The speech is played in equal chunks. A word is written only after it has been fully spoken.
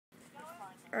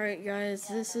Alright guys,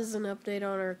 this is an update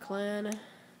on our clan.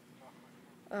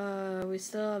 We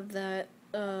still have that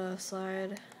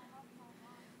slide.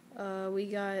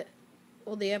 We got,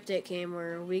 well, the update came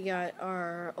where we got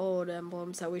our old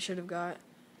emblems that we should have got.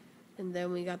 And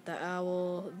then we got the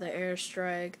owl, the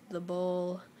airstrike, the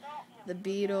bull, the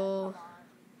beetle,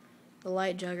 the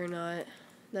light juggernaut,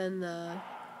 then the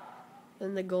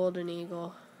golden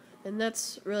eagle. And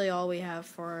that's really all we have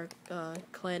for our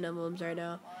clan emblems right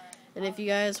now. And if you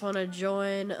guys want to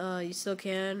join, you still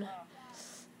can.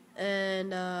 And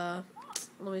let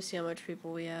me see how much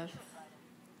people we have.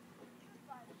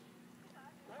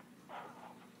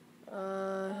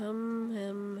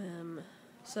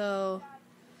 So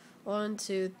 1,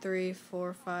 2, 3,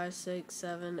 4, 5, 6,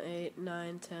 7, 8,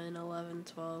 9, 10, 11,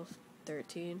 12,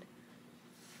 13.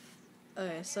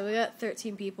 Okay, so we got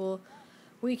 13 people.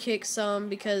 We kicked some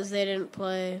because they didn't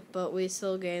play, but we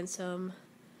still gained some.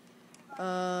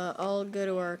 I'll go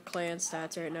to our clan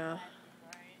stats right now.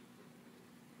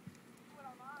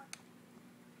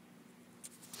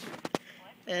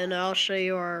 And I'll show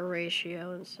you our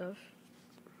ratio and stuff.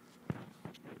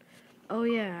 Oh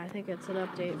yeah, I think it's an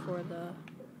update for the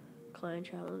clan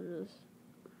challenges.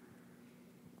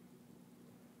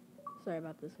 Sorry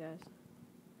about this, guys.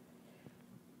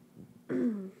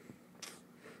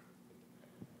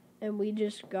 And we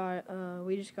just got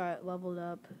leveled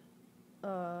up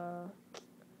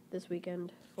this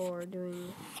weekend for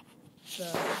doing the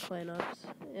clan ups,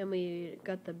 and we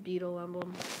got the beetle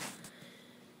emblem.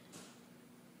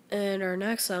 And our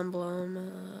next emblem,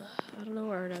 I don't know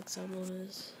where our next emblem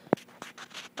is.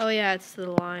 Oh yeah, it's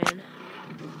the lion.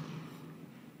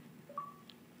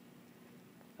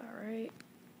 Alright.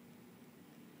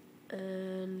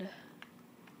 And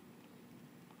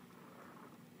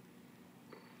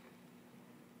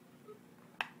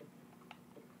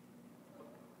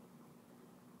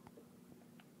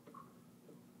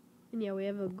yeah, we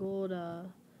have a gold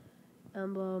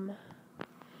emblem.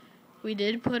 We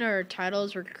did put our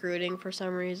titles recruiting for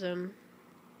some reason.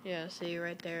 Yeah, see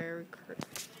right there.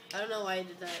 I don't know why I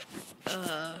did that.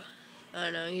 I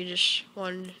don't know. You just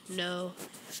wanted to know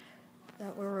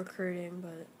that we're recruiting,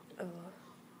 but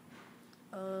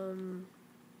our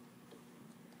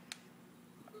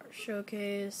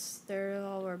showcase. There are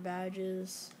all our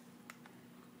badges.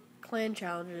 Clan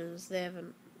challenges. They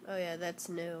haven't. Oh yeah, that's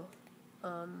new.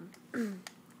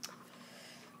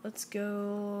 Let's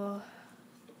go.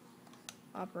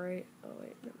 Operate. Oh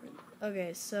wait, never mind.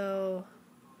 Okay, so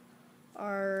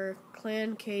our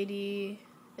clan KD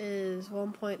is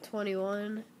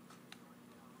 1.21.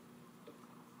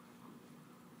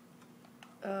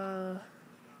 How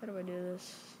do I do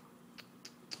this?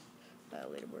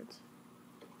 Leaderboards.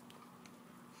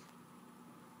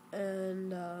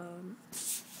 And I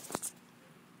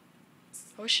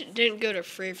wish it didn't go to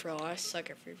free for all. I suck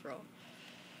at free for all.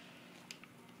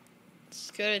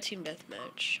 Let's go to team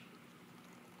deathmatch.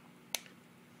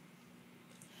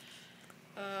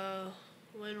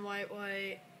 Win white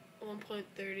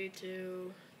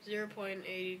 1.32,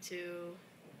 0.82,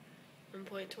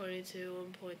 1.22,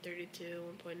 1.32,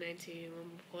 1.19,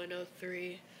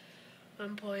 1.03,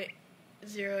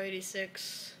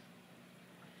 1.086,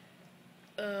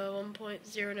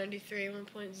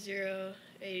 1.093,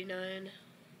 1.089.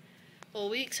 Well,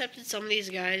 we accepted some of these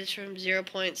guys from 0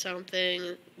 point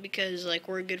something because, like,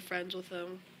 we're good friends with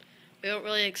them. We don't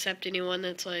really accept anyone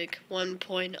that's like 1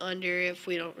 point under if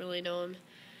we don't really know them.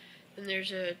 And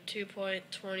there's a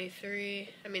 2.23,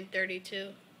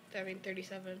 32,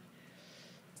 37.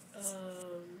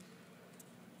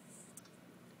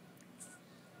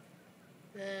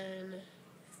 Then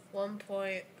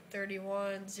 1.31,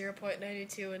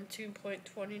 0.92, and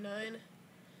 2.29.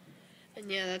 And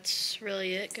yeah, that's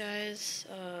really it, guys.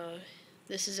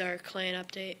 This is our clan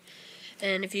update.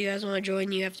 And if you guys want to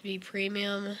join, you have to be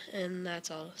premium, and that's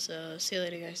all. So, see you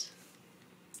later, guys.